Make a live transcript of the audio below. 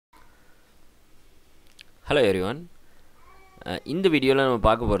Hello everyone. இந்த வீடியோவில் நம்ம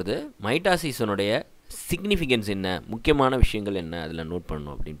பார்க்க போகிறது மைட்டாசிஸனுடைய சிக்னிஃபிகன்ஸ் என்ன, முக்கியமான விஷயங்கள் என்ன அதில் நோட்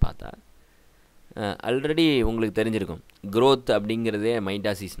பண்ணணும் அப்படின்னு பார்த்தா ஆல்ரெடி உங்களுக்கு தெரிஞ்சிருக்கும். growth அப்படிங்கிறதே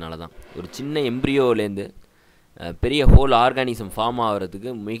மைட்டாசிஸ்னால தான். ஒரு சின்ன எம்ப்ரியோலேருந்து பெரிய ஹோல் ஆர்கானிசம் ஃபார்ம்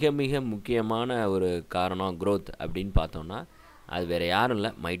ஆகிறதுக்கு மிக மிக முக்கியமான ஒரு காரணம் growth அப்படின்னு பார்த்தோம்னா அது வேறு யாரும்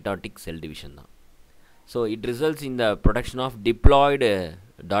இல்லை, மைட்டாட்டிக் செல் டிவிஷன் தான். So it results in the production of diploid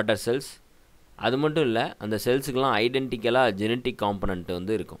daughter cells. அது மட்டும் இல்லை, அந்த செல்ஸுக்கெலாம் ஐடென்டிக்கலாக ஜெனட்டிக் காம்பனண்ட்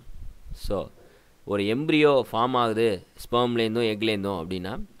வந்து இருக்கும். ஸோ ஒரு எம்ப்ரியோ ஃபார்ம் ஆகுது ஸ்பெர்ம்லேருந்தும் எக்லேருந்தும்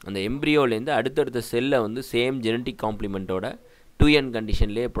அப்படின்னா அந்த எம்ப்ரியோலேருந்து அடுத்தடுத்த செல்லை வந்து சேம் ஜெனட்டிக் காம்ப்ளிமெண்ட்டோட 2n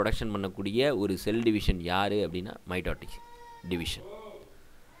கண்டிஷன்லேயே ப்ரொடக்ஷன் பண்ணக்கூடிய ஒரு செல் டிவிஷன் யார் அப்படின்னா mitotic division.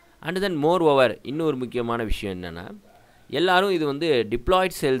 And then more over இன்னொரு முக்கியமான விஷயம் என்னென்னா, எல்லோரும் இது வந்து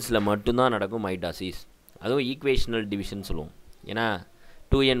டிப்ளாய்ட் செல்ஸில் மட்டும்தான் நடக்கும் மைட்டாசிஸ், அதுவும் ஈக்குவேஷனல் டிவிஷன் சொல்லுவோம். ஏன்னா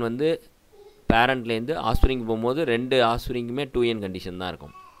 2n வந்து பேரண்ட்லேருந்து ஆஸ்பிரிங் போகும்போது ரெண்டு ஆஸ்பிரிங்குமே 2n கண்டிஷன் தான்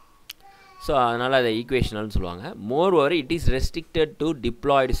இருக்கும். ஸோ அதனால் அதை ஈக்குவேஷனல்னு சொல்லுவாங்க. More over it is restricted to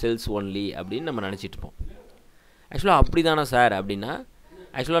diploid cells only அப்படின்னு நம்ம நினச்சிட்ருப்போம். ஆக்சுவலாக அப்படி தானே சார் அப்படின்னா,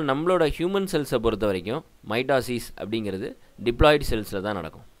 ஆக்சுவலாக நம்மளோட ஹியூமன் செல்ஸை பொறுத்த வரைக்கும் மைட்டாசிஸ் அப்படிங்கிறது டிப்ளாய்டு செல்ஸில் தான்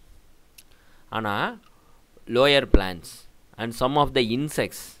நடக்கும். ஆனால் lower plants and some of the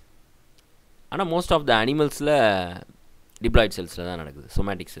insects, ஆனால் மோஸ்ட் ஆஃப் த அனிமல்ஸில் டிப்ளாய்டு செல்ஸில் தான் நடக்குது,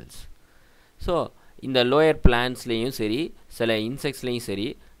 சொமேட்டிக் செல்ஸ். ஸோ இந்த லோயர் பிளான்ட்ஸ்லேயும் சரி சில இன்செக்ட்ஸ்லேயும் சரி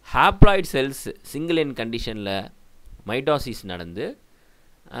ஹாப்ளாய்டு செல்ஸ் சிங்கிள் என் கண்டிஷனில் மைட்டாசிஸ் நடந்து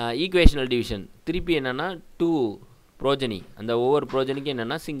ஈக்குவேஷனல் டிவிஷன் திருப்பி என்னென்னா 2 ப்ரோஜனி, அந்த ஒவ்வொரு ப்ரோஜனிக்கும்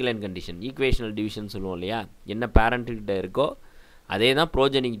என்னென்னா சிங்கிள் என் கண்டிஷன் ஈக்குவேஷனல் டிவிஷன் சொல்லுவோம் இல்லையா. என்ன பேரண்ட்டுக்கிட்ட இருக்கோ அதே தான்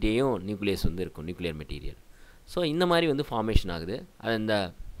ப்ரோஜனிக்கிட்டேயும் நியூக்ளியஸ் வந்து இருக்கும், நியூக்ளியர் மெட்டீரியல். ஸோ இந்த மாதிரி வந்து ஃபார்மேஷன் ஆகுது. அது இந்த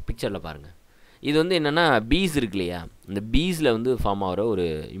பிக்சரில் பாருங்கள். இது வந்து என்னென்னா பீஸ் இருக்கு இல்லையா, இந்த பீஸில் வந்து ஃபார்ம் ஆகிற ஒரு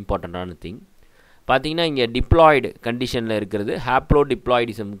இம்பார்ட்டண்ட்டான திங். பார்த்திங்கன்னா இங்கே டிப்ளாய்டு கண்டிஷனில் இருக்கிறது ஹாப்ளோ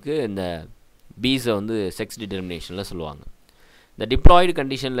டிப்ளாய்டிசமுக்கு இந்த பீஸை வந்து செக்ஸ் டிட்டர்மினேஷனில் சொல்லுவாங்க. இந்த டிப்ளாய்டு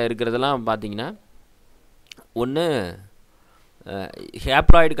கண்டிஷனில் இருக்கிறதெல்லாம் பார்த்திங்கன்னா ஒன்று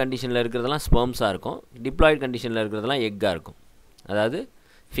ஹாப்ளாய்டு கண்டிஷனில் இருக்கிறதெல்லாம் ஸ்பெர்ம்ஸாக இருக்கும், டிப்ளாய்டு கண்டிஷனில் இருக்கிறதெல்லாம் எக்காக இருக்கும், அதாவது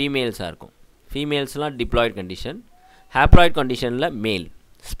ஃபீமேல்ஸாக இருக்கும். ஃபீமேல்ஸ்லாம் டிப்ளாய்டு கண்டிஷன், ஹாப்ளாய்டு கண்டிஷனில் மேல்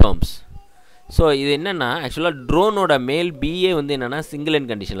ஸ்பெர்ம்ஸ். ஸோ இது என்னென்னா ஆக்சுவலாக ட்ரோனோட மேல் பிஏ வந்து என்னென்னா சிங்கிள் என்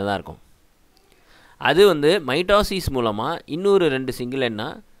கண்டிஷனில் தான் இருக்கும். அது வந்து மைட்டாசிஸ் மூலமாக இன்னொரு 2 சிங்கிள் என்னா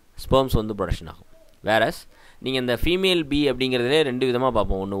ஸ்பெர்ம்ஸ் வந்து ப்ரொடக்ஷன் ஆகும். வேறஸ் நீங்கள் இந்த ஃபீமேல் பி அப்படிங்கிறதுலே 2 விதமாக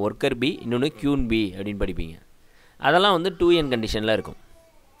பார்ப்போம், ஒன்று ஒர்க்கர் பி, இன்னொன்று க்யூன் பி அப்படின்னு படிப்பீங்க. அதெல்லாம் வந்து 2n கண்டிஷனில் இருக்கும்.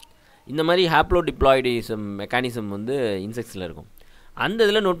 இந்த மாதிரி ஹாப்ளோ டிப்ளாய்டிசம் மெக்கானிசம் வந்து இன்செக்ட்ஸில் இருக்கும். அந்த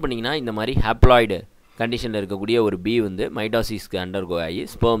இதில் நோட் பண்ணிங்கன்னா இந்த மாதிரி ஹாப்ளாய்டு கண்டிஷனில் இருக்கக்கூடிய ஒரு பி வந்து மைட்டாசிஸ்க்கு அண்டர்கோ ஆகி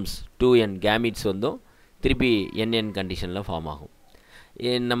ஸ்பெர்ம்ஸ் 2n கேமிட்ஸ் வந்தும் திருப்பி nn கண்டிஷனில் ஃபார்ம் ஆகும்.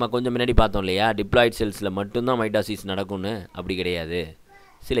 நம்ம கொஞ்சம் முன்னாடி பார்த்தோம் இல்லையா, டிப்ளாய்ட் செல்ஸில் மட்டும்தான் மைட்டாசிஸ் நடக்கும்னு. அப்படி கிடையாது.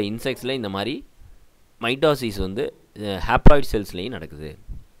 சில இன்செக்ட்ஸில் இந்த மாதிரி மைட்டாசிஸ் வந்து ஹாப்ளாய்ட் செல்ஸ்லேயும் நடக்குது.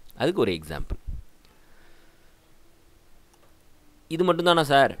 அதுக்கு ஒரு எக்ஸாம்பிள். இது மட்டும்தானா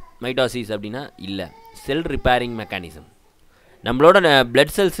சார் மைட்டாசிஸ் அப்படின்னா இல்லை. செல் ரிப்பேரிங் மெக்கானிசம், நம்மளோட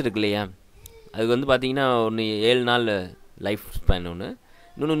பிளட் செல்ஸ் இருக்கு இல்லையா, அதுக்கு வந்து பார்த்திங்கன்னா ஒன்று 7 நாள் லைஃப் ஸ்பேன், ஒன்று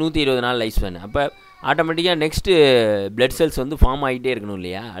இன்னொன்று 120 நாள் லைஃப் ஸ்பேன். அப்போ ஆட்டோமேட்டிக்காக நெக்ஸ்ட்டு பிளட் செல்ஸ் வந்து ஃபார்ம் ஆகிட்டே இருக்கணும்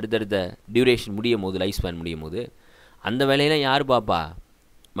இல்லையா, அடுத்தடுத்த டியூரேஷன் முடியும் போது, லைஃப் ஸ்பேன் முடியும் போது. அந்த வேலையெல்லாம் யார் பாப்பா?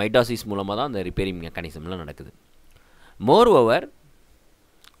 மைட்டாசிஸ் மூலமாக தான் அந்த ரிப்பேரிங் மெக்கானிசம்லாம் நடக்குது. மோர் ஓவர்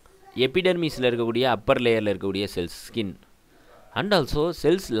எபிடர்மிஸில் இருக்கக்கூடிய அப்பர் லேயரில் இருக்கக்கூடிய cells, skin and also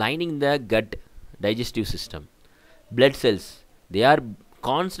cells lining the cut digestive system, blood cells, they are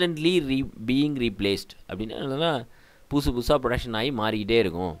constantly being replaced. அப்படின்னா அதெல்லாம் புதுசாக ப்ரொடக்ஷன் ஆகி மாறிக்கிட்டே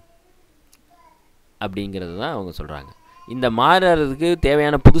இருக்கும் அப்படிங்கிறது தான் அவங்க சொல்கிறாங்க. இந்த மாறுறதுக்கு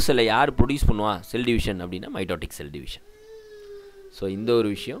தேவையான புது செல்லை யார் ப்ரொடியூஸ் பண்ணுவா? செல் டிவிஷன் அப்படின்னா மைட்டாட்டிக் செல் டிவிஷன். ஸோ இந்த ஒரு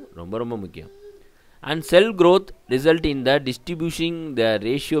விஷயம் ரொம்ப ரொம்ப முக்கியம். And sell growth result in the டிஸ்ட்ரிபியூஷிங் the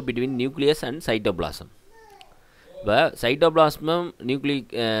ratio between nucleus and cytoplasm. இப்போ சைட்டோபிளாஸ்மம்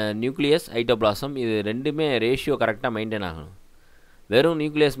நியூக்ளியஸ் சைட்டோபிளாசம் இது ரெண்டுமே ரேஷியோ கரெக்டாக மெயின்டைன் ஆகணும். வெறும்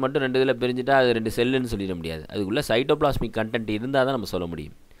நியூக்ளியஸ் மட்டும் 2 இதில் பிரிஞ்சுட்டா அது 2 செல்லுன்னு சொல்லிட முடியாது. அதுக்குள்ளே சைட்டோபிளாஸ்மிக் கண்டென்ட் இருந்தால் தான் நம்ம சொல்ல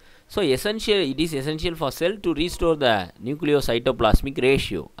முடியும். So it is essential for sell to restore the Nucleo cytoplasmic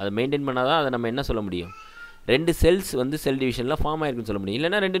ratio. அதை மெயின்டைன் பண்ணால் தான் அதை நம்ம என்ன சொல்ல முடியும், 2 செல்ஸ் வந்து செல் டிவிஷனில் ஃபார்ம் ஆயிருக்குன்னு சொல்ல முடியும்,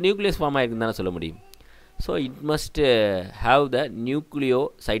 இல்லைனா 2 நியூக்ளியஸ் ஃபார்ம் ஆயிருக்குன்னு தானே சொல்ல முடியும். So it must have the Nucleo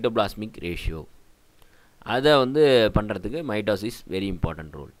cytoplasmic ratio. அதை வந்து பண்ணுறதுக்கு mitosis very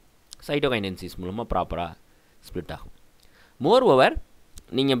important role. Cytokinesis மூலமாக ப்ராப்பராக ஸ்ப்ளிட் ஆகும். மோர் ஓவர்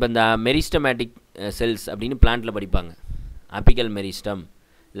நீங்கள் இப்போ இந்த மெரிஸ்டமேட்டிக் செல்ஸ் அப்படின்னு பிளான்ட்டில் படிப்பாங்க, அப்பிக்கல் மெரிஸ்டம்,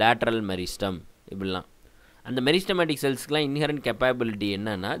 லேட்ரல் மெரிஸ்டம், இப்படிலாம். அந்த மெரிஸ்டமேட்டிக் செல்ஸ்க்குலாம் இன்ஹெரண்ட் கேப்பபிலிட்டி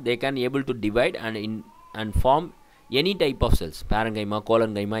என்னென்னா, they can able to divide and and form any type of cells, parenchyma,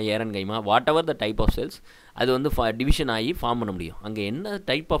 collenchyma, parenchyma, whatever the type of cells, அது வந்து டிவிஷன் ஆகி ஃபார்ம் பண்ண முடியும். அங்கே என்ன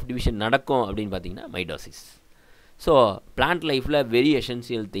டைப் ஆஃப் டிவிஷன் நடக்கும் அப்படின்னு பார்த்தீங்கன்னா மைட்டோசிஸ். ஸோ பிளான்ட் லைஃப்பில் வெரி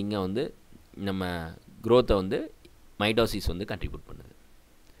எசென்சியல் திங்கை வந்து நம்ம க்ரோத்தை வந்து மைட்டோசிஸ் வந்து கண்ட்ரிபியூட் பண்ணுது.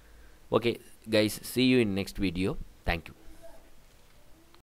 Okay guys, see you in next video. Thank you.